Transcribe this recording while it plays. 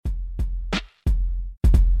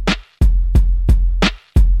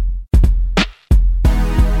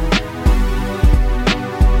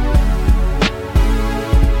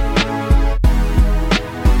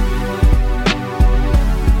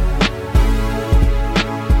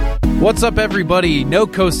What's up, everybody? No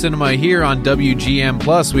Coast Cinema here on WGN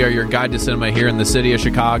Plus. We are your guide to cinema here in the city of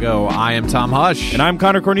Chicago. I am Tom Hush. And I'm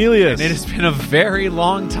Connor Cornelius. And it has been a very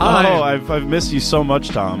long time. Oh, I've missed you so much,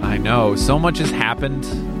 Tom. I know. So much has happened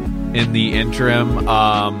in the interim.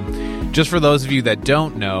 Just for those of you that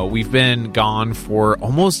don't know, we've been gone for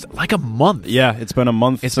almost like a month. Yeah, it's been a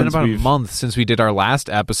month. It's been about a month since we did our last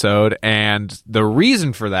episode. And the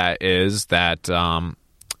reason for that is that...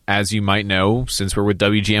 as you might know, since we're with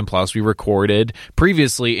WGN Plus, we recorded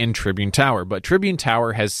previously in Tribune Tower. But Tribune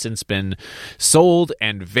Tower has since been sold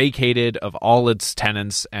and vacated of all its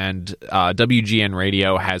tenants, and WGN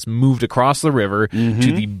Radio has moved across the river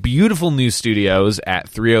to the beautiful new studios at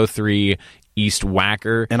 303 East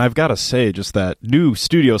Wacker. And I've got to say, just that new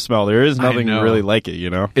studio smell, there is nothing really like it, you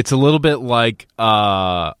know? It's a little bit like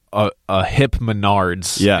a hip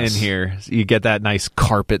Menards in here. You get that nice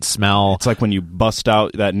carpet smell. It's like when you bust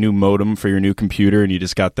out that new modem for your new computer and you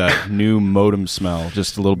just got that new modem smell.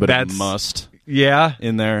 Just a little bit of must. Yeah,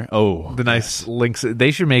 in there. Oh, the nice links.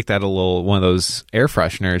 They should make that a little one of those air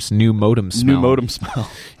fresheners. New modem smell. New modem smell.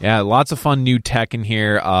 Yeah, lots of fun new tech in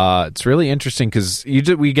here. It's really interesting because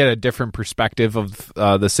we get a different perspective of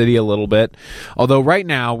the city a little bit. Although right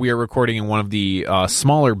now we are recording in one of the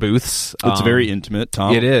smaller booths. It's very intimate,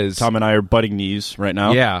 Tom. It is. Tom and I are butting knees right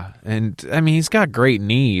now. Yeah, and I mean he's got great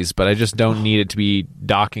knees, but I just don't need it to be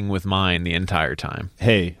docking with mine the entire time.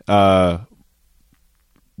 Hey,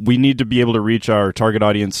 we need to be able to reach our target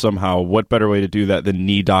audience somehow. What better way to do that than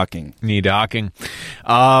knee docking? Knee docking.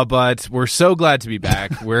 But we're so glad to be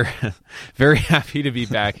back. We're very happy to be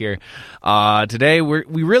back here. Today,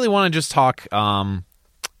 we really want to just talk about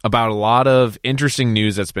a lot of interesting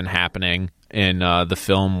news that's been happening in the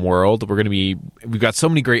film world. We've got so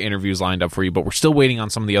many great interviews lined up for you, but we're still waiting on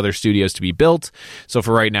some of the other studios to be built. So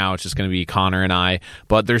for right now, it's just going to be Connor and I.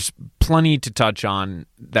 But there's plenty to touch on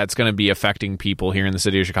that's going to be affecting people here in the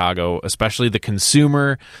city of Chicago, especially the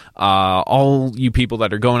consumer, all you people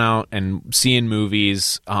that are going out and seeing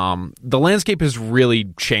movies. The landscape has really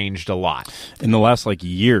changed a lot in the last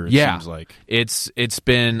year. It seems like it's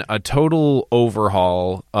been a total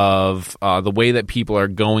overhaul of the way that people are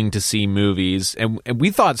going to see movies, and we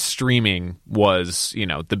thought streaming was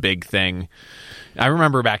the big thing. I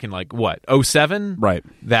remember back in 2007, right,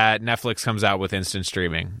 that Netflix comes out with instant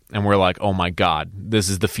streaming, and we're like, oh my god, this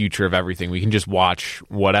is the future of everything. We can just watch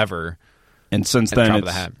whatever. And since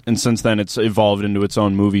then, it's evolved into its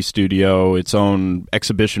own movie studio, its own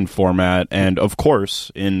exhibition format, and of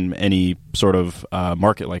course, in any sort of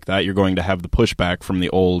market like that, you're going to have the pushback from the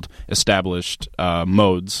old established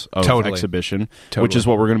modes of exhibition, which is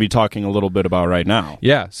what we're going to be talking a little bit about right now.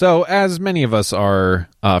 Yeah. So, as many of us are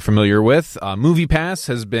familiar with, MoviePass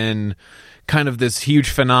has been kind of this huge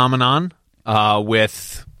phenomenon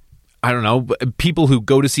with, I don't know, people who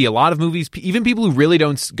go to see a lot of movies, even people who really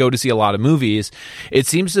don't go to see a lot of movies. It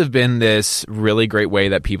seems to have been this really great way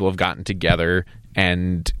that people have gotten together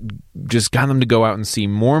and just got them to go out and see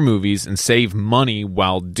more movies and save money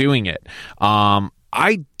while doing it.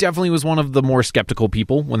 I definitely was one of the more skeptical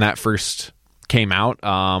people when that first came out.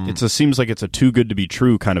 It seems like it's a too good to be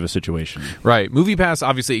true kind of a situation. Right. MoviePass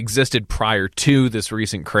obviously existed prior to this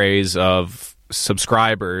recent craze of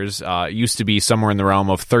subscribers. It used to be somewhere in the realm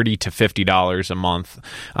of $30 to $50 a month.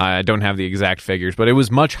 I don't have the exact figures, but it was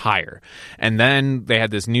much higher. And then they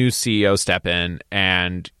had this new CEO step in,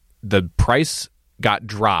 and the price got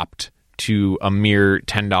dropped to a mere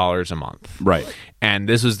 $10 a month. Right. And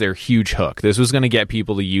this was their huge hook. This was going to get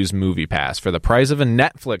people to use MoviePass. For the price of a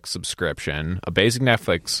Netflix subscription, a basic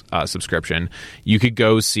Netflix subscription, you could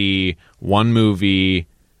go see one movie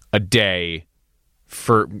a day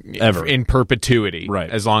in perpetuity, right,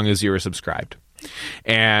 as long as you were subscribed.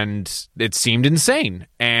 And it seemed insane,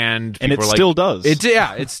 and it still does.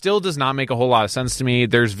 It still does not make a whole lot of sense to me.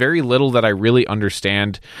 There's very little that I really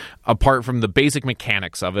understand apart from the basic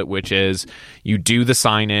mechanics of it, which is you do the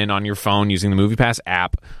sign in on your phone using the MoviePass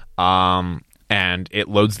app, and it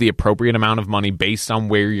loads the appropriate amount of money based on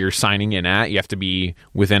where you're signing in at. You have to be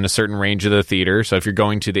within a certain range of the theater. So if you're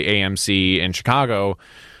going to the AMC in Chicago,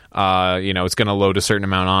 it's going to load a certain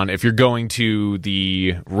amount on. If you're going to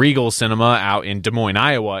the Regal Cinema out in Des Moines,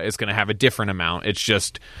 Iowa, it's going to have a different amount. It's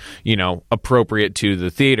just, appropriate to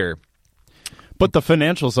the theater. But the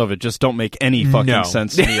financials of it just don't make any fucking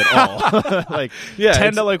sense to me at all.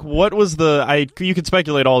 What was you could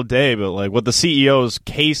speculate all day, but what the CEO's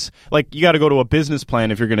case, you got to go to a business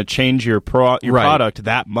plan if you're going to change your product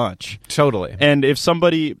that much. Totally. And if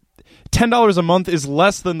somebody, $10 a month is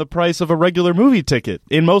less than the price of a regular movie ticket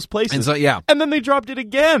in most places. And so, yeah. And then they dropped it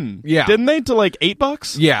again. Yeah. Didn't they? To like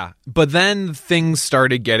 $8? Yeah. But then things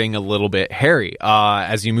started getting a little bit hairy.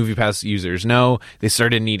 As you MoviePass users know, they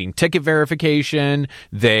started needing ticket verification.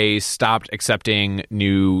 They stopped accepting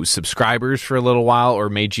new subscribers for a little while or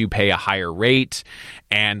made you pay a higher rate.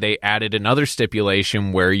 And they added another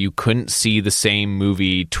stipulation where you couldn't see the same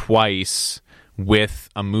movie twice with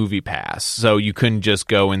a MoviePass. So you couldn't just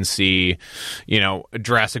go and see,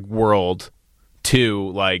 Jurassic World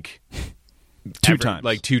 2 two times.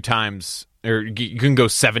 Like 2 times, or you can go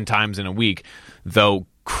 7 times in a week, though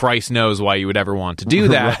Christ knows why you would ever want to do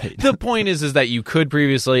that. Right. The point is that you could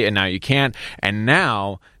previously and now you can't. And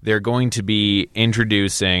now they're going to be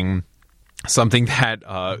introducing something that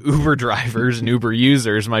Uber drivers and Uber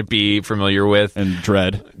users might be familiar with. And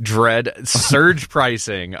dread surge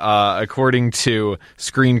pricing. According to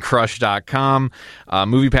ScreenCrush.com,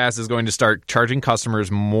 MoviePass is going to start charging customers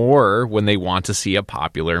more when they want to see a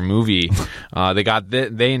popular movie.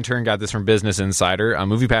 They in turn got this from Business Insider.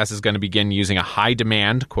 MoviePass is going to begin using a high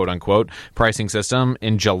demand, quote unquote, pricing system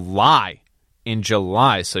in July.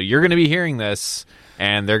 So you're going to be hearing this.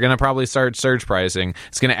 And they're going to probably start surge pricing.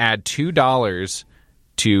 It's going to add $2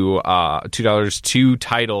 to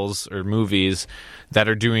titles or movies that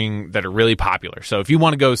are really popular. So if you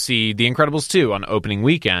want to go see The Incredibles 2 on opening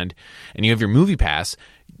weekend and you have your MoviePass,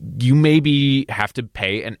 you maybe have to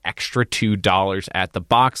pay an extra $2 at the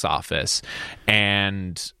box office.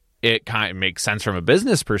 And it kind of makes sense from a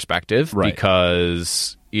business perspective, right?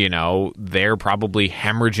 Because they're probably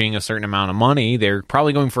hemorrhaging a certain amount of money. They're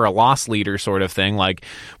probably going for a loss leader sort of thing. Like,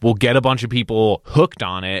 we'll get a bunch of people hooked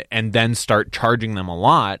on it and then start charging them a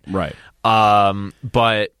lot. Right.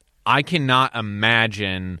 But I cannot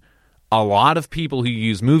imagine a lot of people who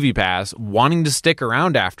use MoviePass wanting to stick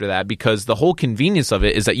around after that, because the whole convenience of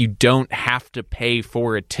it is that you don't have to pay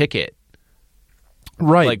for a ticket.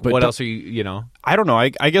 Right. Like, what else are you, I don't know. I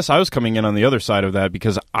guess I was coming in on the other side of that,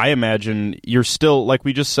 because I imagine you're still, like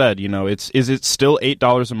we just said, is it still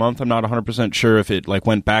 $8 a month? I'm not 100% sure if it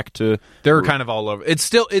went back to... They're kind of all over. It's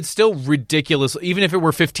still ridiculous. Even if it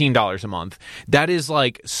were $15 a month, that is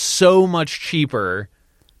so much cheaper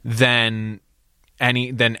than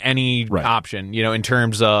any right. option, in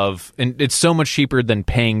terms of, and it's so much cheaper than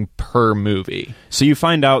paying per movie. So you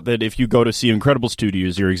find out that if you go to see Incredibles 2, to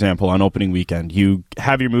use your example, on opening weekend, you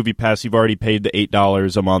have your MoviePass, you've already paid the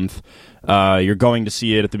 $8 a month, you're going to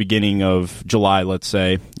see it at the beginning of July, let's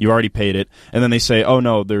say, you already paid it, and then they say, oh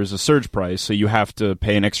no, there's a surge price, so you have to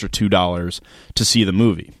pay an extra $2 to see the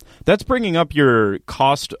movie. That's bringing up your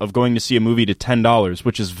cost of going to see a movie to $10,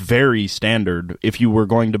 which is very standard if you were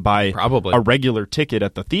going to buy probably a regular ticket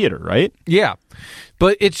at the theater, right? Yeah.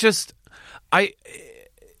 But it's just...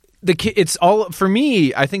 it's all, for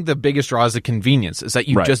me, I think the biggest draw is the convenience, is that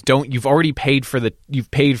you right. just don't, you've already paid for the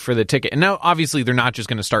ticket. And now obviously they're not just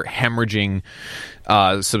going to start hemorrhaging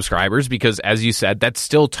subscribers, because as you said, that's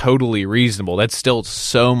still totally reasonable. That's still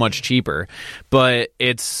so much cheaper. But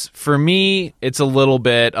for me, it's a little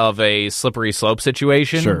bit of a slippery slope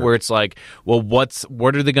situation, sure. where it's like, well, what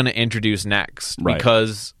are they going to introduce next? Right.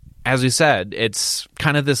 Because as we said, it's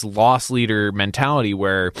kind of this loss leader mentality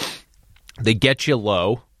where they get you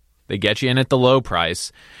low. They get you in at the low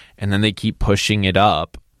price, and then they keep pushing it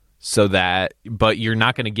up but you're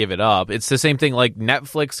not going to give it up. It's the same thing. Like,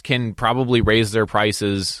 Netflix can probably raise their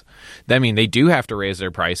prices. I mean, they do have to raise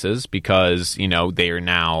their prices because, they are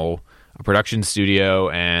now a production studio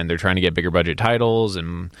and they're trying to get bigger budget titles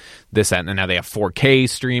and this, that, and now they have 4K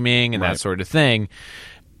streaming and right. that sort of thing.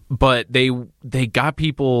 But they got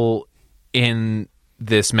people in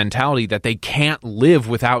this mentality that they can't live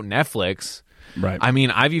without Netflix. Right. I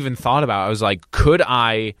mean, I've even thought about, I was like, could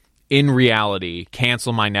I, in reality,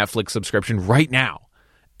 cancel my Netflix subscription right now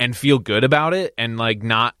and feel good about it and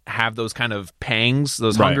not have those kind of pangs,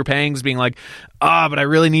 those right. hunger pangs, being like, but I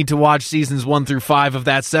really need to watch seasons 1 through 5 of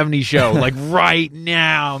that 70s show, right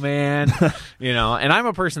now, man. And I'm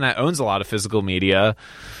a person that owns a lot of physical media,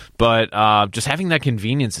 but just having that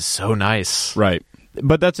convenience is so nice. Right.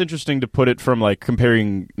 But that's interesting to put it from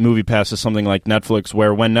comparing MoviePass to something like Netflix,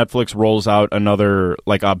 where when Netflix rolls out another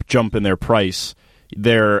a jump in their price,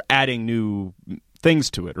 they're adding new things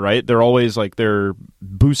to it, right? They're always they're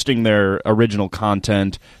boosting their original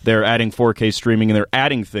content, they're adding 4K streaming, and they're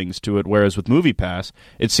adding things to it. Whereas with MoviePass,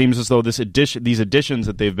 it seems as though these additions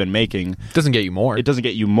that they've been making doesn't get you more. It doesn't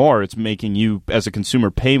get you more. It's making you, as a consumer,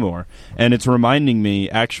 pay more. And it's reminding me,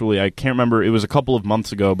 actually, I can't remember, it was a couple of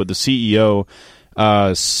months ago, but the CEO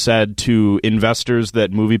said to investors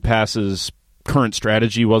that MoviePass's current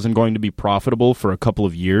strategy wasn't going to be profitable for a couple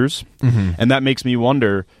of years. And that makes me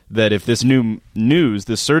wonder that if this new news,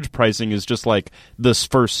 this surge pricing, is just like this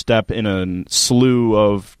first step in a slew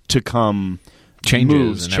of to come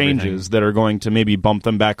changes that are going to maybe bump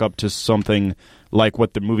them back up to something like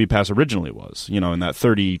what the MoviePass originally was, in that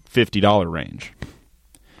 $30-$50 range.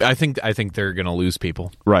 I think they're going to lose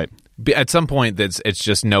people. Right. At some point, it's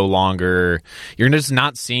just no longer. You're just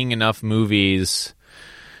not seeing enough movies.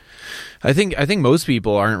 I think most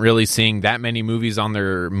people aren't really seeing that many movies on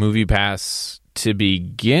their MoviePass to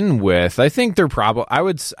begin with. I think they're probably.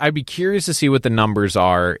 I'd be curious to see what the numbers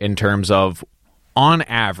are in terms of, on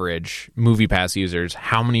average, MoviePass users.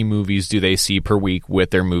 How many movies do they see per week with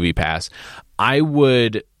their MoviePass? I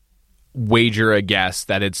would wager a guess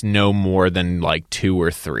that it's no more than like 2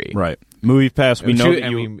 or 3. Right. MoviePass. We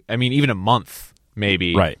know. I mean, even a month,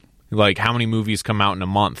 maybe. Right. Like, how many movies come out in a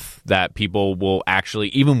month that people will actually,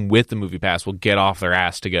 even with the MoviePass, will get off their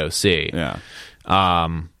ass to go see? Yeah.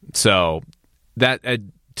 So that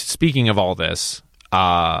speaking of all this,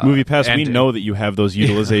 MoviePass, we know that you have those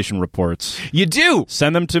utilization reports. You do.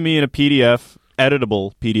 Send them to me in a PDF,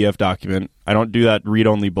 editable PDF document. I don't do that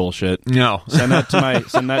read-only bullshit. No. Send that to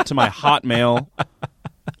my Hotmail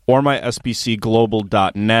or my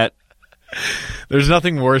spcglobal.net. There's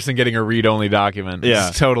nothing worse than getting a read-only document. Yeah.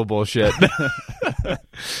 It's total bullshit.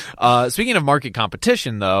 Speaking of market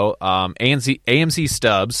competition, though, AMC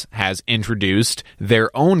Stubs has introduced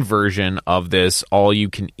their own version of this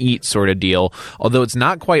all-you-can-eat sort of deal. Although it's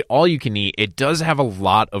not quite all-you-can-eat, it does have a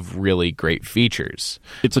lot of really great features.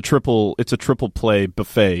 It's a triple play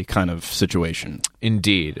buffet kind of situation.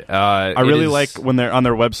 Indeed. I really like when they're on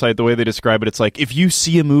their website, the way they describe it. It's like, if you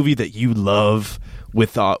see a movie that you love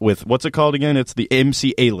with what's it called again? It's the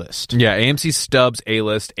AMC A-List. Yeah, AMC Stubs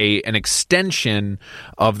A-List, an extension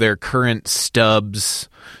of their current Stubs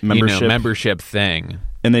membership thing.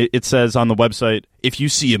 And it says on the website, if you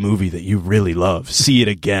see a movie that you really love, see it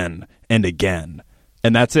again and again.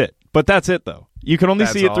 And that's it. But that's it, though. You can only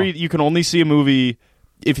see it you can only see a movie.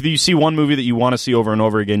 If you see one movie that you want to see over and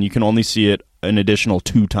over again, you can only see it an additional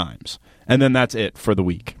 2 times. And then that's it for the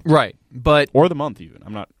week. Right. Or the month, even.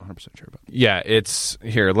 I'm not 100% sure about that. Yeah, it's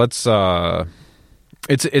here. Let's.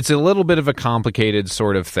 It's a little bit of a complicated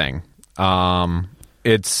sort of thing.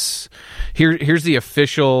 It's here's the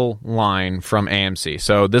official line from AMC.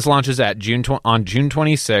 So this launches at on June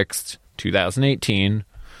 26th, 2018.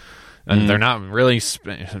 And they're not really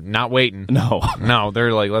not waiting. No,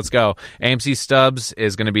 they're like, let's go. AMC Stubs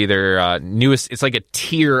is going to be their newest. It's like a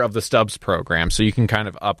tier of the Stubs program, so you can kind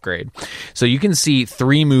of upgrade. So you can see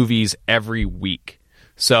 3 movies every week.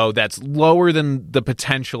 So that's lower than the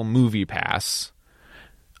potential MoviePass,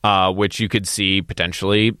 which you could see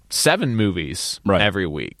potentially 7 movies every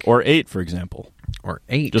week. Or 8, for example. Or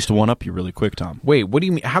 8. Just to one up you really quick, Tom. Wait, what do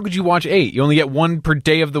you mean? How could you watch 8? You only get 1 per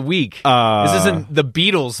day of the week. This isn't the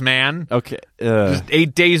Beatles, man. Okay. Just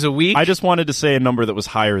 8 days a week? I just wanted to say a number that was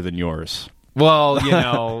higher than yours. Well,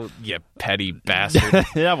 you petty bastard.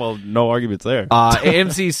 Yeah, well, no arguments there.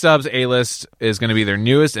 AMC Stubs A-List is going to be their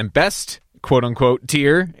newest and best, quote-unquote,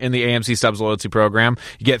 tier in the AMC Stubs loyalty program.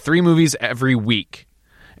 You get 3 movies every week.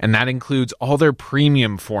 And that includes all their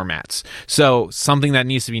premium formats. So something that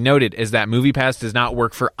needs to be noted is that MoviePass does not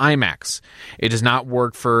work for IMAX. It does not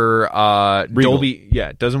work for Dolby. Yeah,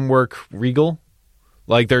 it doesn't work Regal.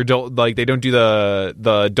 Like they don't do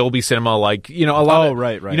the Dolby Cinema. Like a lot. Oh,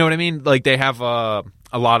 right. You know what I mean? Like they have a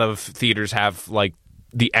lot of theaters have like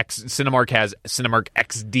Cinemark has Cinemark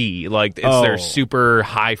XD. Like it's their super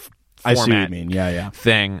high format. I see what you mean. Yeah.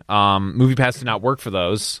 Thing. MoviePass did not work for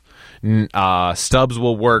those. Stubs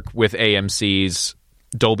will work with AMC's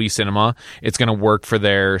Dolby Cinema. It's going to work for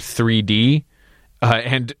their 3D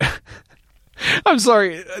and I'm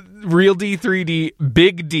sorry, Real D, 3D,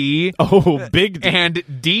 Big D. Oh, Big D. And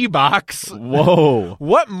D-Box. Whoa.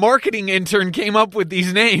 What marketing intern came up with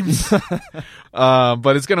these names?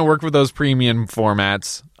 But it's going to work with those premium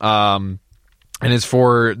formats. And it's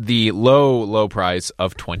for the low price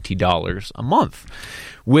of $20 a month,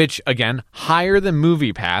 which, again, higher than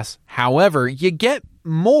MoviePass. However, you get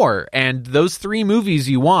more. And those 3 movies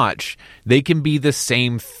you watch, they can be the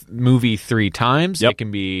same movie 3 times. Yep. It can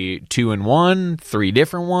be 2 in 1, 3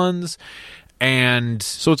 different ones. And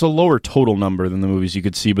so it's a lower total number than the movies you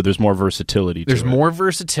could see, but there's more versatility to it. There's more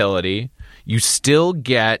versatility. You still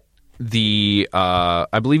get the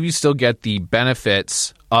I believe you still get the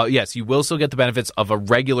benefits. Yes, you will still get the benefits of a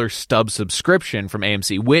regular stub subscription from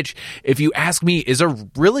AMC, which, if you ask me, is a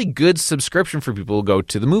really good subscription for people who go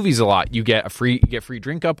to the movies a lot. You get free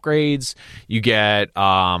drink upgrades. You get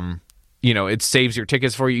it saves your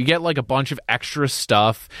tickets for you. You get like a bunch of extra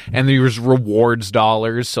stuff, and there's rewards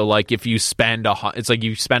dollars. So like if you spend it's like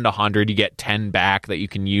you spend 100, you get 10 back that you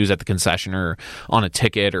can use at the concession or on a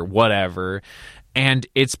ticket or whatever. And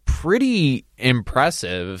it's pretty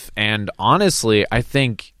impressive. And honestly, I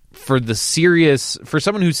think for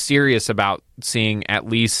someone who's serious about seeing at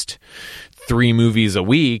least 3 movies a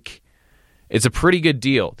week, it's a pretty good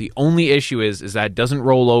deal. The only issue is that it doesn't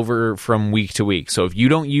roll over from week to week. So if you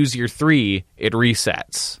don't use your 3, it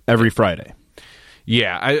resets every Friday.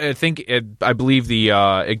 Yeah, I believe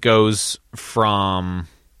it goes from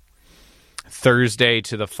Thursday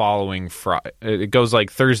to the following Friday. It goes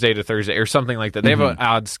like Thursday to Thursday or something like that. They have an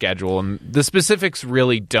odd schedule, and the specifics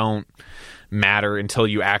really don't matter until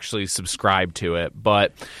you actually subscribe to it.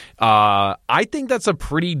 But I think that's a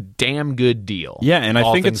pretty damn good deal. Yeah, and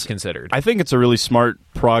I think it's considered. I think it's a really smart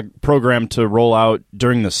program to roll out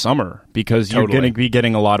during the summer, because you're going to be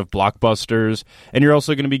getting a lot of blockbusters, and you're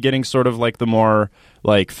also going to be getting sort of like the more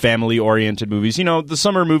like family-oriented movies. The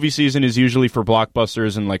summer movie season is usually for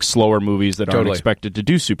blockbusters and like slower movies that aren't expected to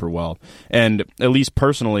do super well. And at least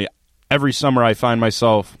personally, every summer I find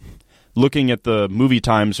myself looking at the movie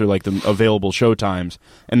times or like the available show times,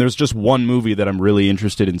 and there's just one movie that I'm really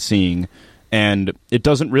interested in seeing, and it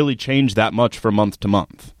doesn't really change that much from month to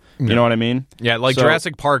month. You know what I mean? Yeah, like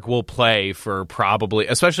Jurassic Park will play for probably,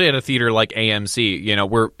 especially at a theater like AMC.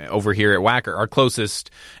 We're over here at Wacker. Our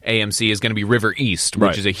closest AMC is going to be River East,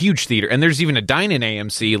 which is a huge theater. And there's even a dine-in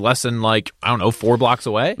AMC less than 4 blocks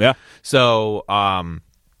away. Yeah. So,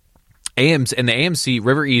 AMC and the AMC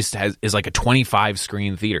River East is like a 25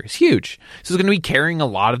 screen theater. It's huge. So it's going to be carrying a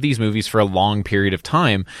lot of these movies for a long period of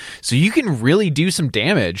time. So you can really do some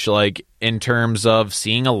damage, like in terms of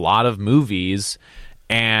seeing a lot of movies.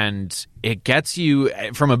 And it gets you,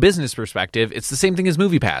 from a business perspective, it's the same thing as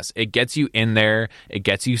MoviePass. It gets you in there. It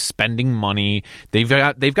gets you spending money. They've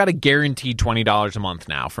got a guaranteed $20 a month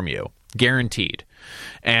now from you, guaranteed.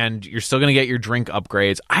 And you're still going to get your drink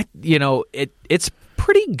upgrades. It's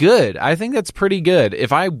pretty good. I think that's pretty good. If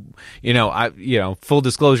full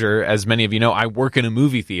disclosure, as many of you know, I work in a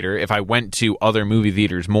movie theater. If I went to other movie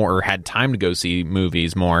theaters more or had time to go see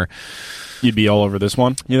movies more, you'd be all over this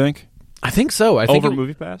one, you think? I think so. Over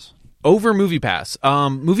MoviePass? Over MoviePass.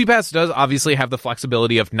 MoviePass does obviously have the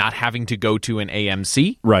flexibility of not having to go to an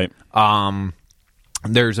AMC. Right.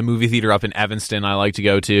 There's a movie theater up in Evanston I like to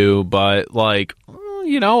go to, but I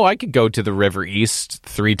could go to the River East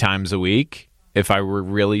 3 times a week if I were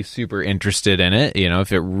really super interested in it,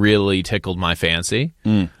 if it really tickled my fancy.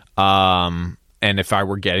 And if I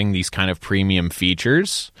were getting these kind of premium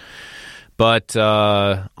features. But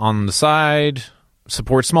on the side,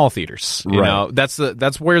 support small theaters. That's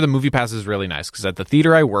where the MoviePass is really nice, because at the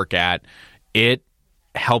theater I work at, it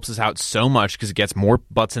helps us out so much because it gets more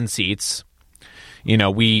butts and seats.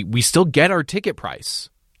 We still get our ticket price.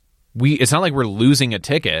 It's not like we're losing a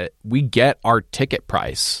ticket. We get our ticket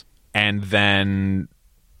price, and then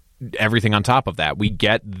everything on top of that, we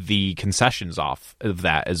get the concessions off of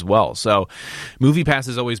that as well. So MoviePass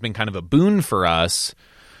has always been kind of a boon for us.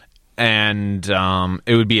 And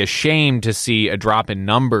it would be a shame to see a drop in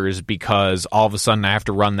numbers because all of a sudden I have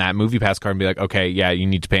to run that MoviePass card and be like, okay, yeah, you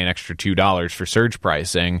need to pay an extra $2 for surge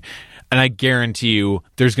pricing. And I guarantee you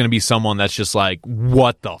there's going to be someone that's just like,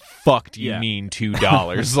 what the fuck do you mean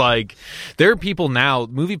 $2? Like, there are people now,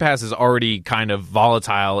 MoviePass is already kind of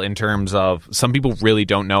volatile in terms of some people really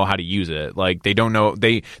don't know how to use it. Like, they don't know,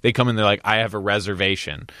 they come in, they're like, I have a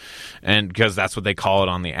reservation. And because that's what they call it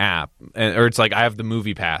on the app. Or it's like, I have the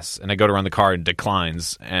MoviePass, and I go to run the card and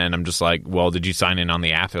declines. And I'm just like, well, did you sign in on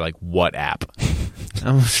the app? They're like, what app?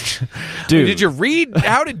 Dude, did you read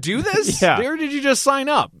how to do this? Or did you just sign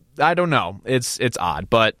up? I don't know. It's odd,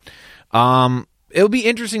 but it'll be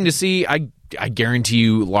interesting to see. I guarantee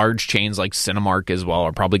you large chains like Cinemark as well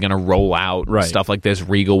are probably going to roll out stuff like this.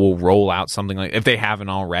 Regal will roll out something like, if they haven't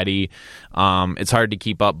already. It's hard to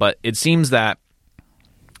keep up, but it seems that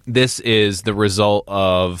this is the result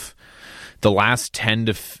of the last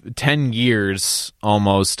 10 years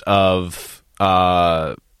almost of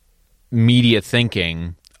media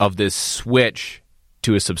thinking of this switch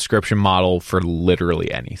to a subscription model for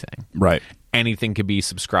literally anything. Right. Anything could be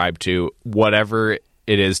subscribed to, whatever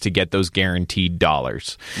it is, to get those guaranteed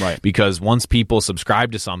dollars. Right. Because once people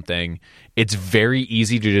subscribe to something, it's very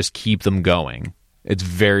easy to just keep them going. It's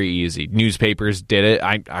very easy. Newspapers did it.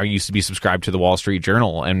 I used to be subscribed to the Wall Street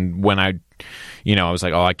Journal, and when I was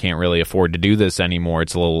like, oh, I can't really afford to do this anymore.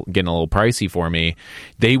 It's getting a little pricey for me.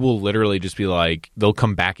 They will literally just be like, they'll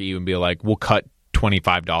come back at you and be like, we'll cut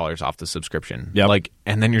 $25 off the subscription. Yep. Like,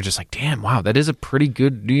 and then you're just like, damn, wow, that is a pretty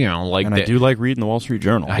good, like. And I do like reading the Wall Street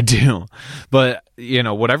Journal. I do. But,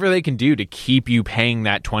 whatever they can do to keep you paying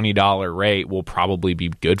that $20 rate will probably be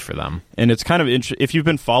good for them. And it's kind of if you've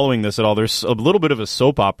been following this at all, there's a little bit of a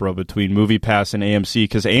soap opera between MoviePass and AMC,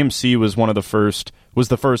 because AMC was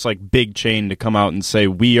the first like big chain to come out and say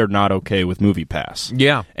we are not okay with MoviePass.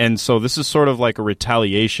 Yeah. And so this is sort of like a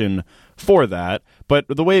retaliation for that. But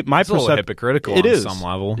the way my perception, a little hypocritical it on is. Some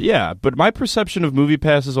level. Yeah, but my perception of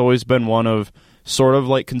MoviePass has always been one of sort of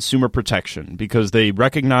like consumer protection, because they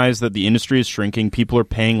recognize that the industry is shrinking. People are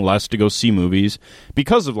paying less to go see movies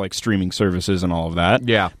because of like streaming services and all of that.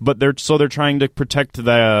 Yeah. But they're trying to protect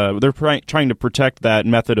trying to protect that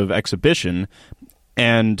method of exhibition,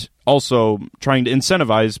 and also trying to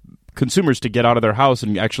incentivize consumers to get out of their house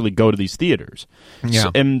and actually go to these theaters. Yeah.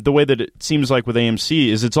 And the way that it seems like with AMC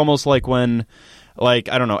is it's almost like when, like,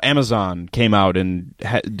 I don't know, Amazon came out and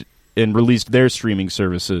released their streaming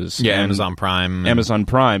services. Yeah, Amazon Prime. And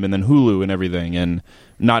then Hulu and everything. And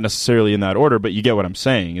not necessarily in that order, but you get what I'm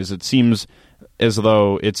saying, is it seems as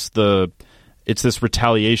though it's this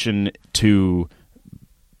retaliation to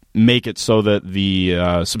make it so that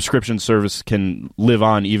the subscription service can live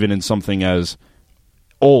on even in something as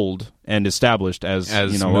old and established as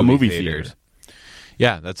a movie theater.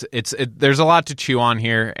 Yeah, there's a lot to chew on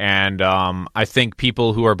here, and I think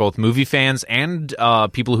people who are both movie fans and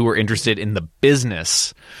people who are interested in the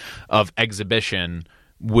business of exhibition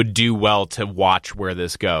would do well to watch where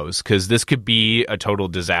this goes, because this could be a total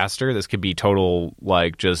disaster. This could be total,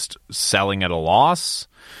 like, just selling at a loss.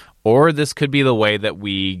 Or this could be the way that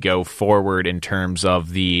we go forward in terms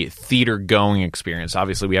of the theater-going experience.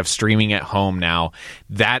 Obviously, we have streaming at home now.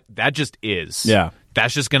 That just is. Yeah.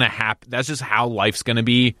 That's just going to happen. That's just how life's going to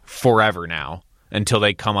be forever now, until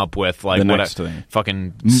they come up with, like, the next thing.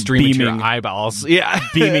 Fucking stream it to your eyeballs. Yeah.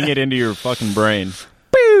 Beaming it into your fucking brain.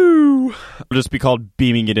 Boo! It'll just be called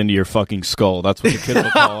beaming it into your fucking skull. That's what the kids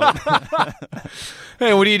will call it.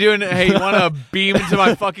 Hey, what are you doing? Hey, you want to beam into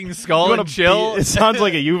my fucking skull and chill? It sounds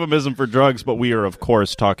like a euphemism for drugs, but we are, of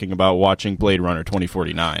course, talking about watching Blade Runner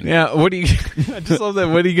 2049. Yeah, what do you... I just love that.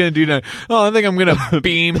 What are you going to do now? Oh, I think I'm going to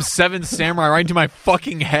beam Seven Samurai right into my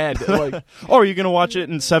fucking head. Like, are you going to watch it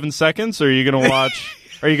in 7 seconds, or are you going to watch...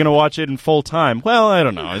 Are you going to watch it in full time? Well, I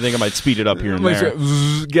don't know. I think I might speed it up here and there.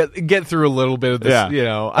 Get through a little bit of this.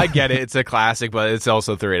 Yeah. I get it. It's a classic, but it's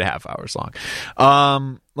also 3.5 hours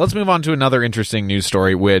long. Let's move on to another interesting news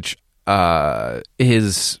story, which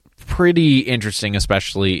is pretty interesting,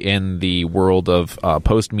 especially in the world of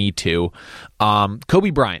post-Me Too.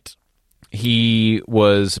 Kobe Bryant. He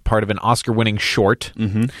was part of an Oscar-winning short.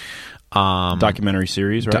 Mm-hmm. Documentary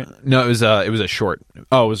series, right? No, it was a short.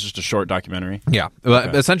 Oh, it was just a short documentary. Yeah,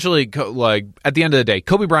 okay. Essentially, like, at the end of the day,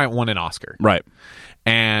 Kobe Bryant won an Oscar, right?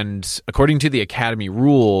 And according to the Academy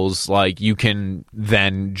rules, like, you can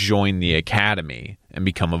then join the Academy and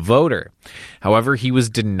become a voter. However, he was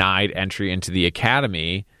denied entry into the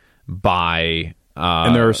Academy by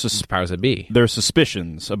and there are powers that be. There are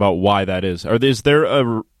suspicions about why that is. Is there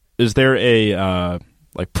a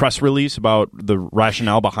like press release about the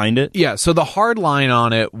rationale behind it? Yeah, so the hard line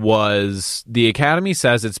on it was the Academy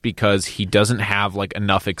says it's because he doesn't have, like,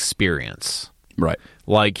 enough experience. Right.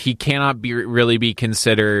 Like, he cannot really be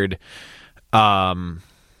considered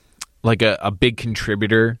like a big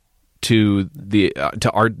contributor to the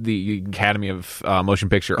Academy of Motion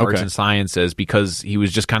Picture Arts and Sciences, because he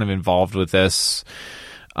was just kind of involved with this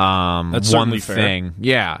That's one thing. Fair.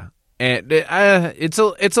 Yeah. And it's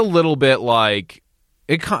a little bit like...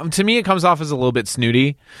 to me, it comes off as a little bit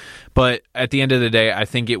snooty, but at the end of the day, I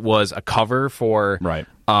think it was a cover for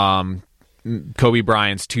Kobe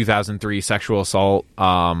Bryant's 2003 sexual assault.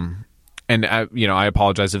 And I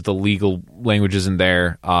apologize if the legal language isn't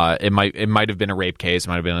there. It might have been a rape case, it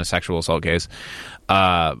might have been a sexual assault case,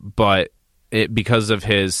 but because of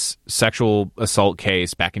his sexual assault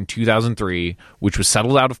case back in 2003, which was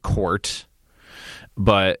settled out of court,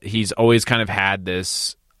 but he's always kind of had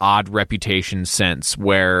this odd reputation since,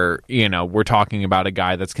 where, we're talking about a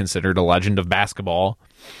guy that's considered a legend of basketball,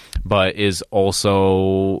 but is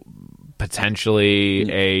also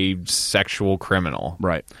potentially a sexual criminal.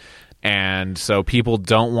 Right. And so people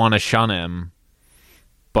don't want to shun him,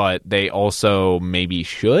 but they also maybe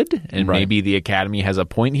should, and maybe the Academy has a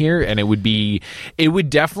point here, and it would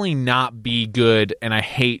definitely not be good, and I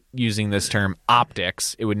hate using this term,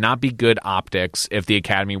 optics. It would not be good optics if the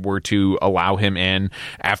Academy were to allow him in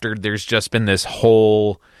after there's just been this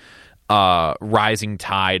whole rising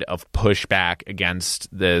tide of pushback against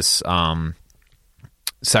this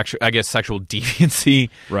sexual deviancy,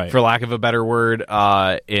 right, for lack of a better word,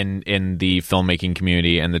 in the filmmaking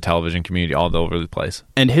community and the television community all over the place.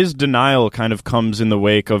 And his denial kind of comes in the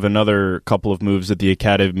wake of another couple of moves that the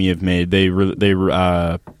Academy have made. They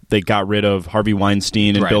got rid of Harvey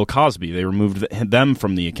Weinstein and Bill Cosby. They removed them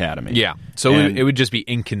from the Academy. Yeah, so it would just be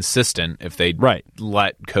inconsistent if they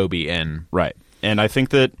let Kobe in. Right, and I think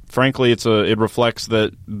that frankly, it reflects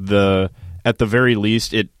that at the very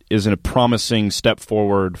least it is a promising step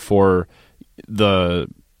forward for the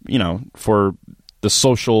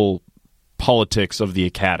social politics of the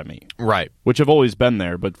Academy, right? Which have always been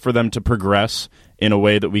there, but for them to progress in a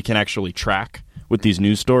way that we can actually track with these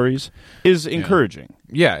news stories is encouraging.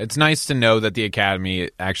 Yeah, it's nice to know that the Academy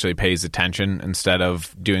actually pays attention instead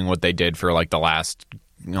of doing what they did for like the last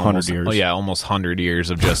 100 years. Oh yeah, almost 100 years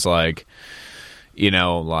of just like,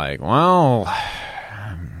 well,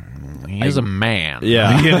 he is a man.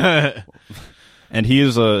 Yeah. And he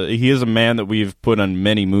is a man that we've put on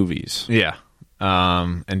many movies. Yeah.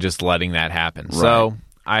 And just letting that happen. Right. So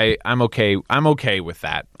I'm okay with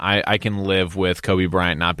that. I can live with Kobe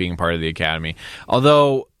Bryant not being part of the Academy.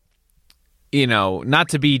 Although, not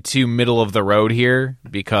to be too middle of the road here,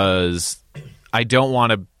 because I don't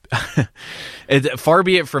want to far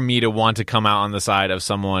be it from me to want to come out on the side of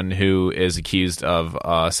someone who is accused of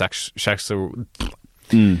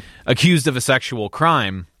accused of a sexual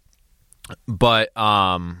crime, but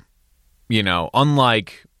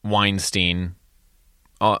unlike Weinstein,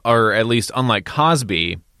 or at least unlike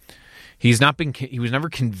Cosby, he was never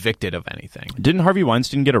convicted of anything. Didn't Harvey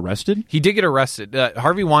Weinstein get arrested? He did get arrested.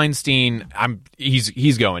 Harvey Weinstein,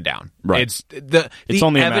 he's going down. Right. It's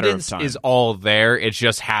only a matter of time. Is all there. It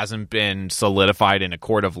just hasn't been solidified in a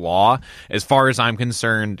court of law. As far as I'm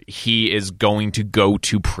concerned, he is going to go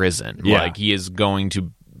to prison. Yeah. Like he's going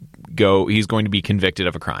to be convicted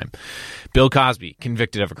of a crime. Bill Cosby,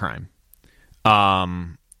 convicted of a crime.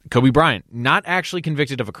 Kobe Bryant, not actually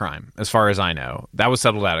convicted of a crime, as far as I know. That was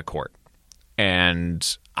settled out of court. And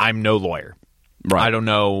I'm no lawyer. Right. I don't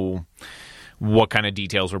know what kind of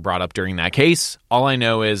details were brought up during that case. All I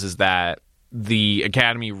know is that the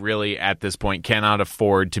Academy really, at this point, cannot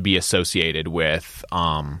afford to be associated with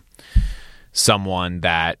someone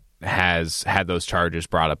that has had those charges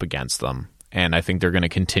brought up against them. And I think they're going to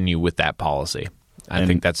continue with that policy. I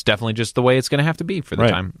think that's definitely just the way it's going to have to be for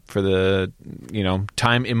the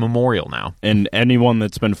time immemorial now. And anyone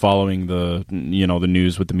that's been following the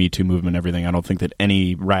news with the Me Too movement and everything, I don't think that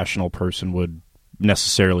any rational person would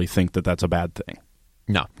necessarily think that that's a bad thing.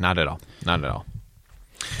 No, not at all. Not at all.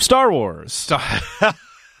 Star Wars.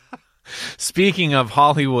 Speaking of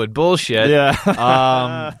Hollywood bullshit,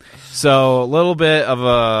 yeah. So a little bit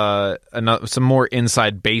of some more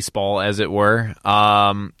inside baseball, as it were.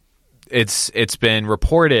 It's been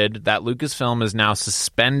reported that Lucasfilm is now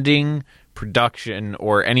suspending production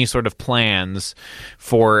or any sort of plans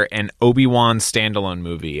for an Obi-Wan standalone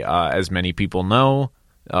movie. As many people know,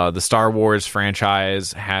 the Star Wars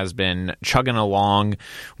franchise has been chugging along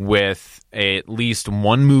with at least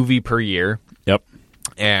one movie per year. Yep.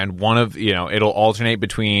 And it'll alternate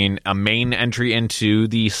between a main entry into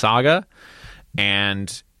the saga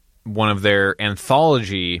and one of their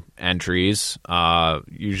anthology entries,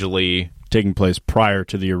 usually taking place prior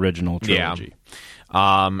to the original trilogy.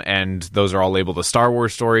 Yeah. And those are all labeled a Star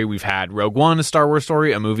Wars story. We've had Rogue One, a Star Wars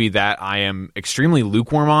story, a movie that I am extremely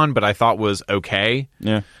lukewarm on, but I thought was okay.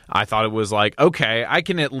 Yeah. I thought it was like, okay, I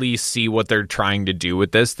can at least see what they're trying to do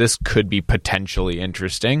with this. This could be potentially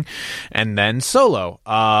interesting. And then Solo.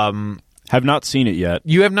 Have not seen it yet.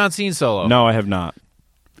 You have not seen Solo? No, I have not.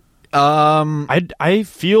 I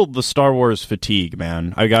feel the Star Wars fatigue,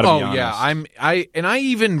 man. I gotta be honest. Yeah, I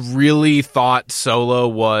even really thought Solo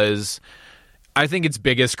was. I think its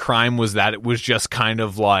biggest crime was that it was just kind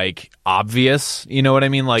of like obvious. You know what I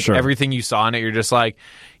mean? Like everything you saw in it, you're just like,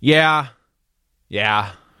 yeah.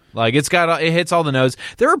 Like it hits all the notes.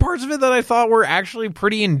 There were parts of it that I thought were actually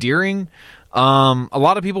pretty endearing. A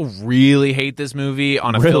lot of people really hate this movie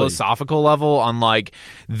on a philosophical level. On like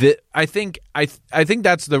I think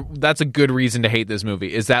that's a good reason to hate this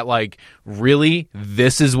movie. Is that like really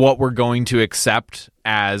this is what we're going to accept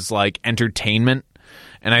as like entertainment?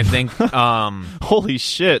 And I think, holy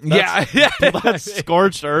shit! That's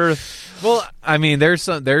scorched earth. Well, I mean, there's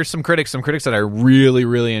some critics that I really,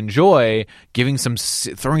 really enjoy throwing some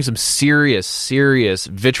serious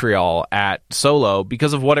vitriol at Solo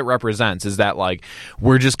because of what it represents. Is that like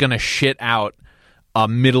we're just gonna shit out a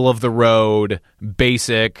middle of the road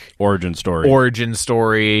basic origin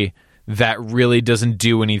story that really doesn't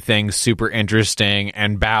do anything super interesting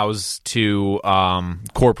and bows to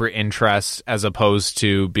corporate interests as opposed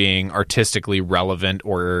to being artistically relevant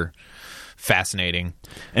or fascinating.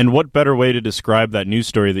 And what better way to describe that news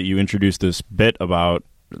story that you introduced this bit about?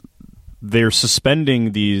 They're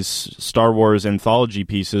suspending these Star Wars anthology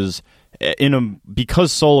pieces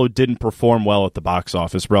because Solo didn't perform well at the box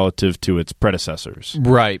office relative to its predecessors.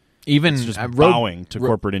 Right. Even it's just bowing to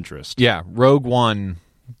corporate interest. Yeah, Rogue One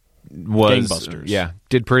was gangbusters.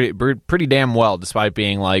 Did pretty damn well despite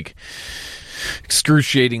being like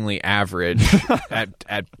excruciatingly average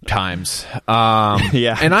at times.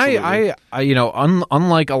 And I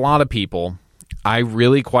unlike a lot of people, I've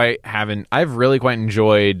really quite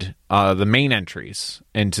enjoyed the main entries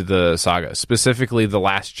into the saga, specifically The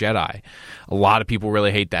Last Jedi. A lot of people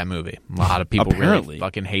really hate that movie. A lot of people really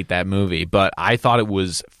fucking hate that movie, but I thought it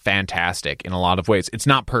was fantastic in a lot of ways. It's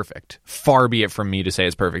not perfect. Far be it from me to say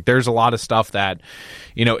it's perfect. There's a lot of stuff that,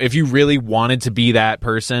 if you really wanted to be that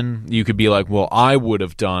person, you could be like, well, I would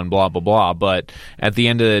have done blah, blah, blah. But at the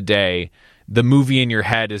end of the day, the movie in your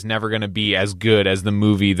head is never going to be as good as the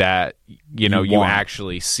movie that, you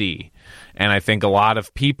actually see. And I think a lot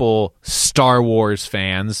of people, Star Wars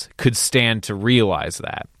fans, could stand to realize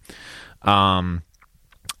that.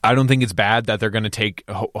 I don't think it's bad that they're going to take.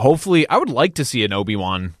 Hopefully, I would like to see an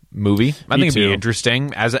Obi-Wan movie. I think it'd be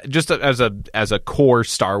interesting as a core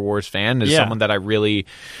Star Wars fan, as someone that I really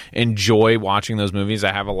enjoy watching those movies.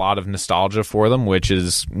 I have a lot of nostalgia for them, which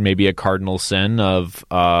is maybe a cardinal sin of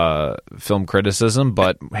film criticism.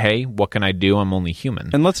 But hey, what can I do? I'm only human.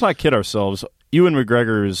 And let's not kid ourselves. Ewan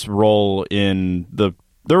McGregor's role in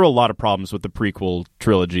there were a lot of problems with the prequel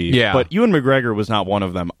trilogy, but Ewan McGregor was not one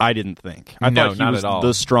of them, I didn't think. I thought he was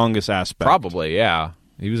the strongest aspect. Probably, yeah.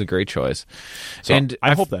 He was a great choice. So and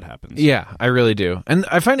I hope that happens. Yeah, I really do. And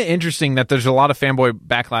I find it interesting that there's a lot of fanboy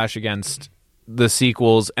backlash against the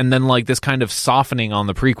sequels and then like this kind of softening on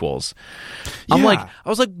the prequels. I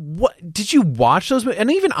was like, what? Did you watch those?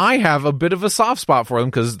 And even I have a bit of a soft spot for them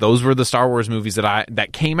because those were the Star Wars movies that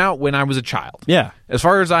came out when I was a child. Yeah. As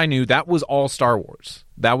far as I knew, that was all Star Wars.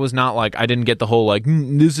 That was not like, I didn't get the whole like,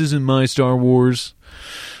 this isn't my Star Wars.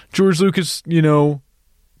 George Lucas,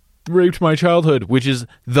 raped my childhood, which is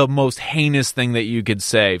the most heinous thing that you could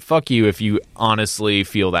say. Fuck you if you honestly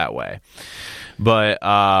feel that way. But,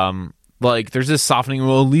 there's this softening.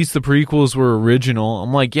 Well, at least the prequels were original.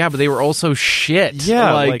 I'm like, yeah, but they were also shit.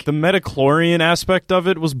 Yeah, like the midichlorian aspect of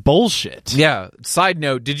it was bullshit. Yeah. Side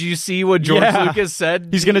note, did you see what George Lucas said?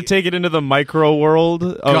 He's going to take it into the micro world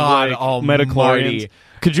of midichlorians.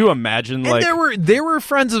 Could you imagine? And there were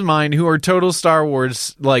friends of mine who are total Star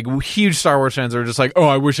Wars, huge Star Wars fans, are just like, oh,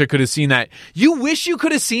 I wish I could have seen that. You wish you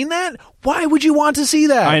could have seen that? Why would you want to see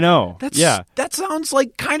that? I know. That sounds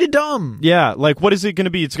like kind of dumb. Yeah, what is it going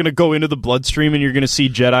to be? It's going to go into the bloodstream, and you're going to see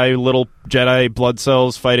little Jedi blood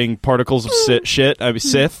cells fighting particles of Sith. Shit.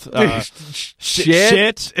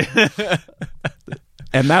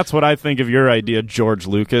 And that's what I think of your idea, George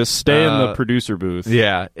Lucas. Stay in the producer booth.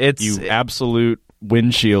 Yeah, you absolute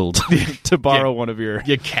windshield, to borrow one of your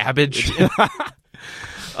cabbage.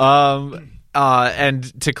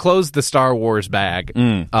 And to close the Star Wars bag,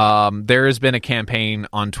 there has been a campaign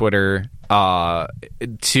on Twitter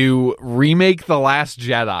to remake The Last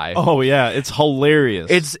Jedi. Oh yeah, it's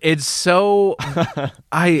hilarious. It's so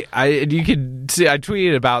you can see I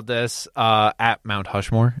tweeted about this at Mount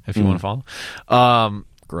Hushmore if you want to follow.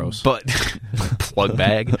 Gross, but plug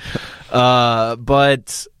bag.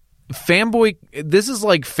 But this is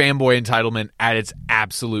like fanboy entitlement at its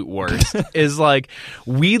absolute worst. Is like,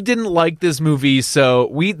 we didn't like this movie, so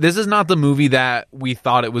this is not the movie that we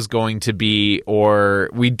thought it was going to be, or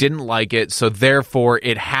we didn't like it, so therefore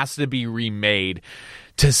it has to be remade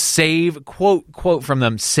to save, quote from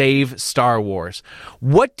them, save Star Wars.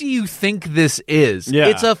 What do you think this is? Yeah.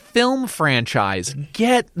 It's a film franchise.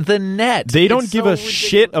 Get the net. They don't give a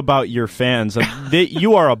shit about your fans.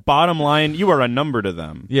 You are a bottom line. You are a number to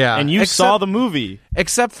them. Yeah. And you saw the movie.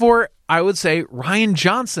 Except for, I would say, Rian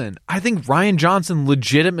Johnson. I think Rian Johnson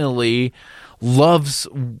legitimately loves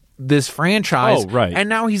this franchise. Oh, right. And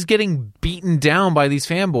now he's getting beaten down by these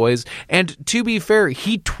fanboys. And to be fair,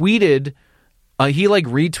 he tweeted... he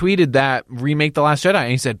retweeted that remake The Last Jedi, and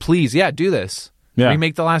he said, please, do this. Yeah.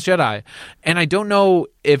 Remake The Last Jedi. And I don't know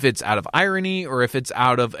if it's out of irony or if it's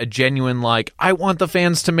out of a genuine, I want the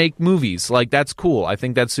fans to make movies. That's cool. I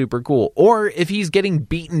think that's super cool. Or if he's getting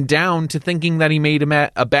beaten down to thinking that he made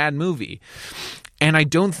a bad movie. And I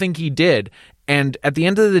don't think he did. And at the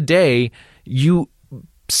end of the day,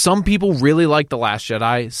 some people really liked The Last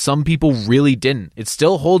Jedi. Some people really didn't. It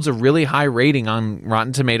still holds a really high rating on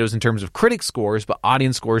Rotten Tomatoes in terms of critic scores, but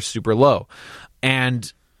audience scores super low.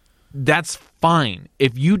 And that's fine.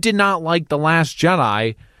 If you did not like The Last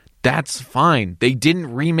Jedi, that's fine. They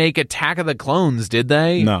didn't remake Attack of the Clones, did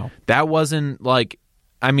they? No. That wasn't like...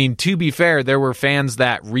 I mean, to be fair, there were fans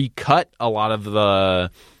that recut a lot of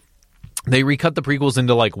the... They recut the prequels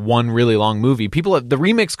into like one really long movie. The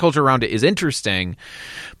remix culture around it is interesting,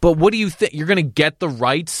 but what do you think? You're going to get the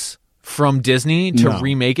rights from Disney to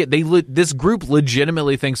remake it? This group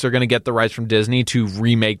legitimately thinks they're going to get the rights from Disney to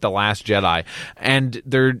remake The Last Jedi, and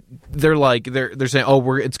they're saying,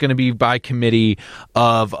 oh, it's going to be by committee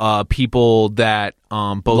of people that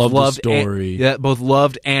both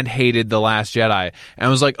loved and hated The Last Jedi. And I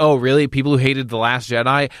was like, oh, really? People who hated The Last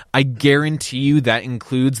Jedi? I guarantee you that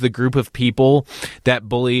includes the group of people that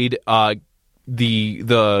bullied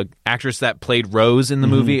the actress that played Rose in the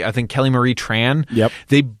movie. I think Kelly Marie Tran. Yep.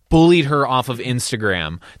 They bullied her off of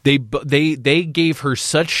Instagram. They gave her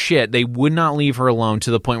such shit. They would not leave her alone,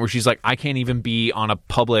 to the point where she's like, I can't even be on a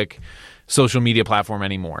public social media platform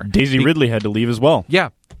anymore. Daisy Ridley had to leave as well. Yeah.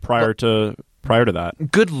 Prior to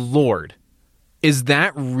that. Good Lord. Is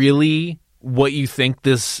that really what you think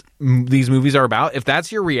these movies are about? If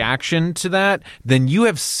that's your reaction to that, then you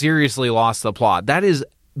have seriously lost the plot. That is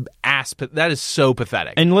so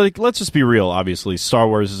pathetic. And let's just be real. Obviously, Star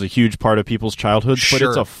Wars is a huge part of people's childhoods, but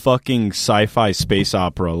it's a fucking sci-fi space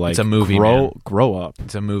opera. Like, it's a movie. Grow up.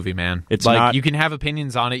 It's a movie, man. It's like, not... You can have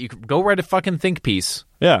opinions on it. You can go write a fucking think piece.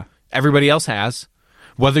 Yeah. Everybody else has.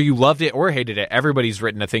 Whether you loved it or hated it, everybody's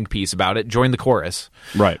written a think piece about it. Join the chorus.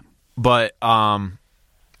 Right. But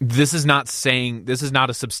this is not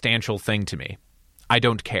a substantial thing to me. I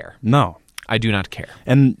don't care. No. I do not care.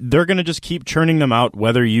 And they're going to just keep churning them out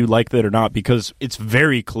whether you like that or not, because it's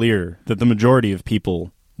very clear that the majority of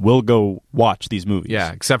people will go watch these movies.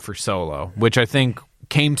 Yeah, except for Solo, which I think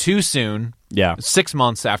came too soon. Yeah. 6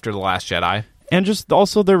 months after The Last Jedi. And just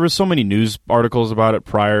also there were so many news articles about it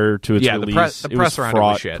prior to its release. The press around it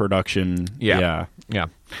was shit. Production. Yeah.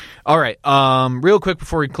 All right. Real quick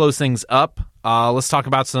before we close things up, let's talk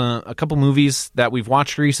about a couple movies that we've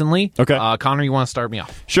watched recently. Okay. Connor, you want to start me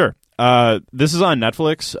off? Sure. This is on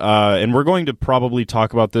Netflix, and we're going to probably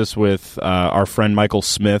talk about this with our friend Michael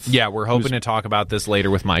Smith. Yeah, we're hoping to talk about this later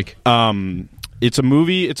with Mike. It's a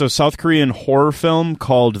movie. It's a South Korean horror film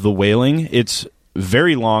called The Wailing. It's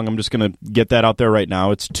very long. I'm just going to get that out there right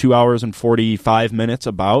now. It's 2 hours and 45 minutes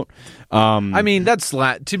about. I mean, that's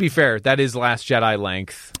to be fair, that is Last Jedi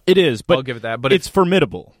length. It is, but I'll give it that. But it's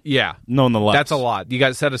formidable. Yeah. Nonetheless. That's a lot. You got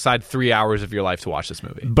to set aside 3 hours of your life to watch this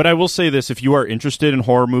movie. But I will say this, if you are interested in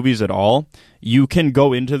horror movies at all, you can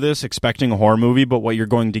go into this expecting a horror movie, but what you're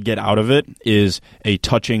going to get out of it is a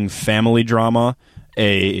touching family drama,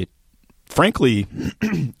 a frankly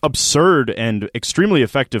absurd and extremely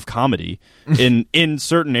effective comedy in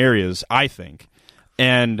certain areas, I think.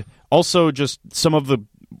 And also just some of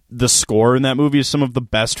the score in that movie is some of the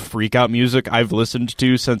best freak-out music I've listened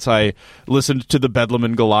to since I listened to the Bedlam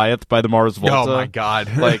and Goliath by the Mars Volta. Oh my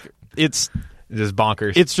god. Like, it's just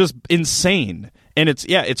bonkers. It's just insane. And it's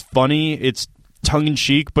funny, it's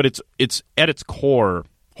tongue-in-cheek, but it's at its core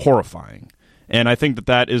horrifying. And I think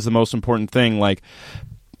that is the most important thing. Like,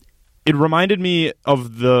 it reminded me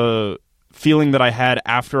of the feeling that I had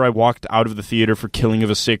after I walked out of the theater for Killing of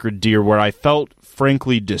a Sacred Deer, where I felt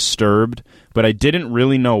frankly disturbed, but I didn't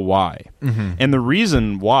really know why. Mm-hmm. And the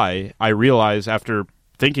reason why, I realize after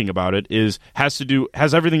thinking about it,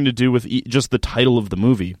 has everything to do with just the title of the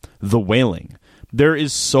movie, The Wailing. There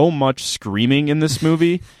is so much screaming in this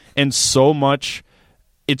movie, and so much,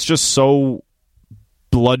 it's just so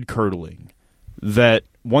blood-curdling that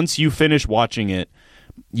once you finish watching it,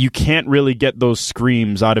 you can't really get those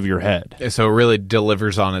screams out of your head. So it really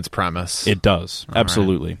delivers on its premise. It does. All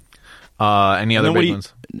absolutely. Right. Any other big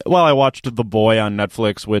ones? Well, I watched The Boy on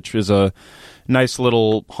Netflix, which is a nice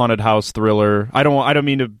little haunted house thriller. I don't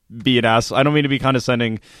mean to be an ass. I don't mean to be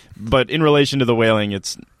condescending, but in relation to The Wailing,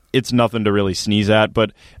 it's nothing to really sneeze at.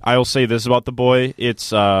 But I'll say this about The Boy: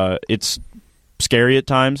 it's scary at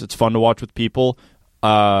times. It's fun to watch with people.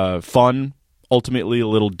 Fun, ultimately a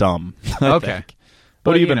little dumb. Okay.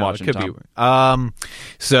 What have you been watching, Tom?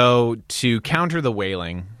 So to counter The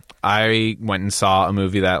Wailing, I went and saw a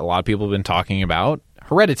movie that a lot of people have been talking about,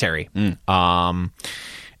 Hereditary.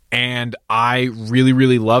 And I really,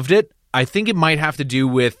 really loved it. I think it might have to do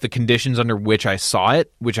with the conditions under which I saw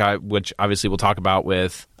it, which obviously we'll talk about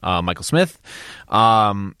with Michael Smith.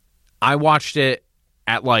 I watched it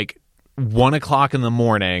at like 1 o'clock in the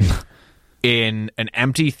morning in an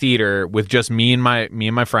empty theater with just me and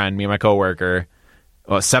my friend, me and my coworker.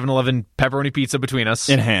 7-Eleven pepperoni pizza between us.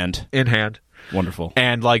 In hand. Wonderful. Wonderful.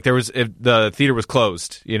 And like the theater was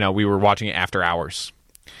closed. We were watching it after hours.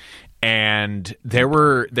 And there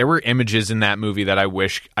were images in that movie that I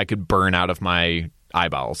wish I could burn out of my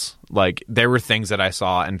eyeballs. Like, there were things that I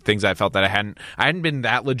saw and things I felt that I hadn't been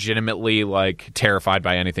that legitimately like terrified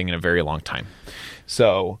by anything in a very long time.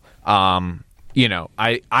 So, I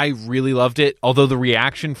really loved it. Although the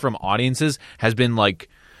reaction from audiences has been like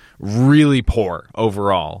really poor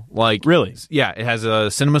overall. Like, really? Yeah, it has a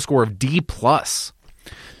cinema score of D+.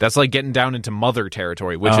 That's like getting down into Mother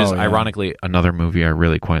territory, which is ironically another movie I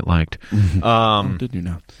really quite liked. Did you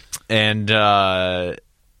know? And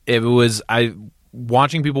it was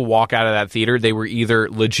watching people walk out of that theater. They were either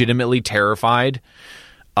legitimately terrified,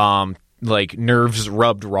 like nerves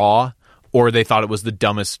rubbed raw, or they thought it was the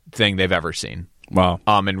dumbest thing they've ever seen. Wow.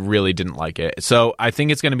 And really didn't like it. So I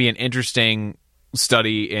think it's going to be an interesting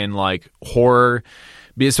study in like horror,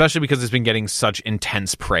 especially because it's been getting such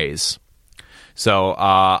intense praise. So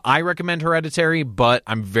I recommend Hereditary, but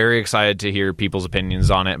I'm very excited to hear people's opinions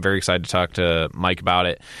on it. I'm very excited to talk to Mike about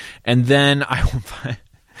it. And then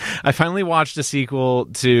I finally watched a sequel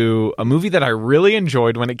to a movie that I really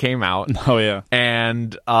enjoyed when it came out. Oh, yeah.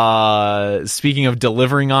 And speaking of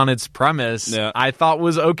delivering on its premise, I thought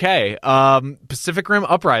was okay. Pacific Rim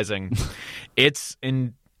Uprising. It's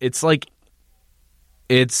like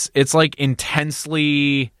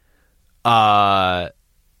intensely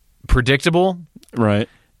predictable. Right.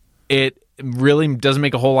 It really doesn't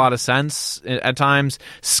make a whole lot of sense at times.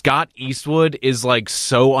 Scott Eastwood is like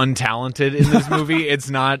so untalented in this movie. It's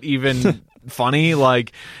not even funny.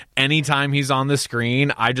 Like, anytime he's on the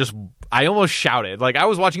screen, I almost shouted. Like, I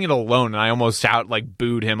was watching it alone and I almost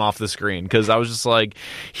booed him off the screen because I was just like,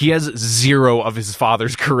 he has zero of his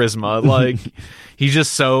father's charisma. Like, he's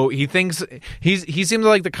just he seems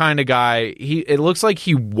like the kind of guy, it looks like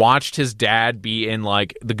he watched his dad be in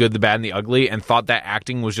like The Good, the Bad, and the Ugly and thought that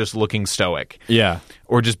acting was just looking stoic. Yeah.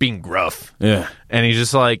 Or just being gruff. Yeah. And he's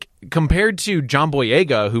just like, compared to John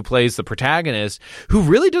Boyega, who plays the protagonist, who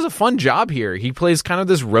really does a fun job here. He plays kind of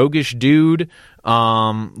this roguish dude,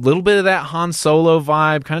 little bit of that Han Solo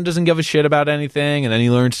vibe, kind of doesn't give a shit about anything, and then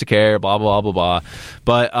he learns to care, blah, blah, blah, blah.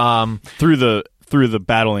 But through the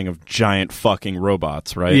battling of giant fucking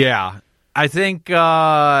robots, right? Yeah. I think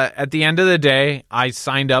at the end of the day, I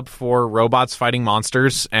signed up for robots fighting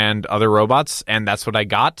monsters and other robots, and that's what I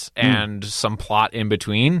got, and some plot in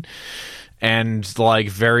between, and like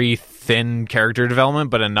very thin character development,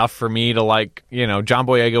 but enough for me to like, John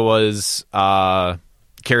Boyega was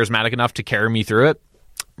charismatic enough to carry me through it.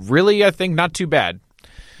 Really, I think not too bad.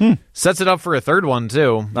 Sets it up for a third one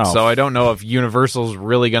too, so I don't know if Universal's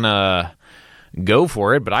really gonna go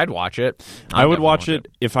for it, but I'd watch it. I would watch it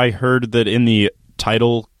if I heard that in the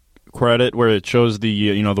title credit where it shows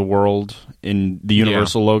the the world in the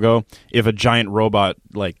Universal logo, if a giant robot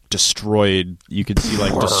like destroyed, you could see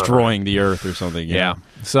like destroying the Earth or something. Yeah.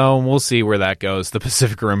 So we'll see where that goes. The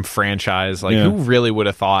Pacific Rim franchise, like who really would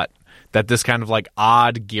have thought that this kind of like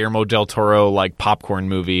odd Guillermo del Toro like popcorn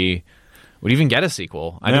movie would even get a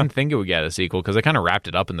sequel? I didn't think it would get a sequel because I kind of wrapped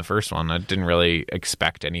it up in the first one. I didn't really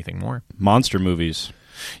expect anything more. Monster movies.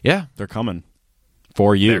 Yeah. They're coming.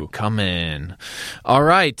 For you. They're coming. All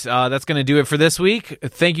right. That's going to do it for this week.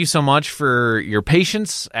 Thank you so much for your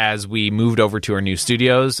patience as we moved over to our new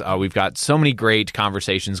studios. We've got so many great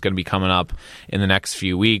conversations going to be coming up in the next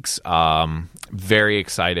few weeks. Very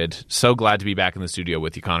excited. So glad to be back in the studio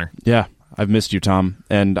with you, Connor. Yeah. I've missed you, Tom.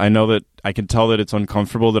 And I know that I can tell that it's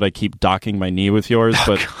uncomfortable that I keep docking my knee with yours,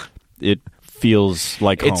 but it feels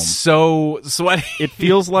like home. It's so sweaty. It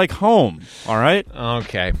feels like home. All right?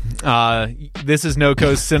 Okay. This is No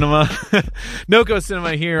Coast Cinema. No Coast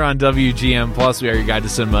Cinema here on WGN Plus. We are your guide to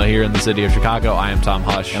cinema here in the city of Chicago. I am Tom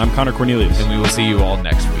Hush. And I'm Connor Cornelius. And we will see you all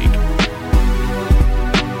next week.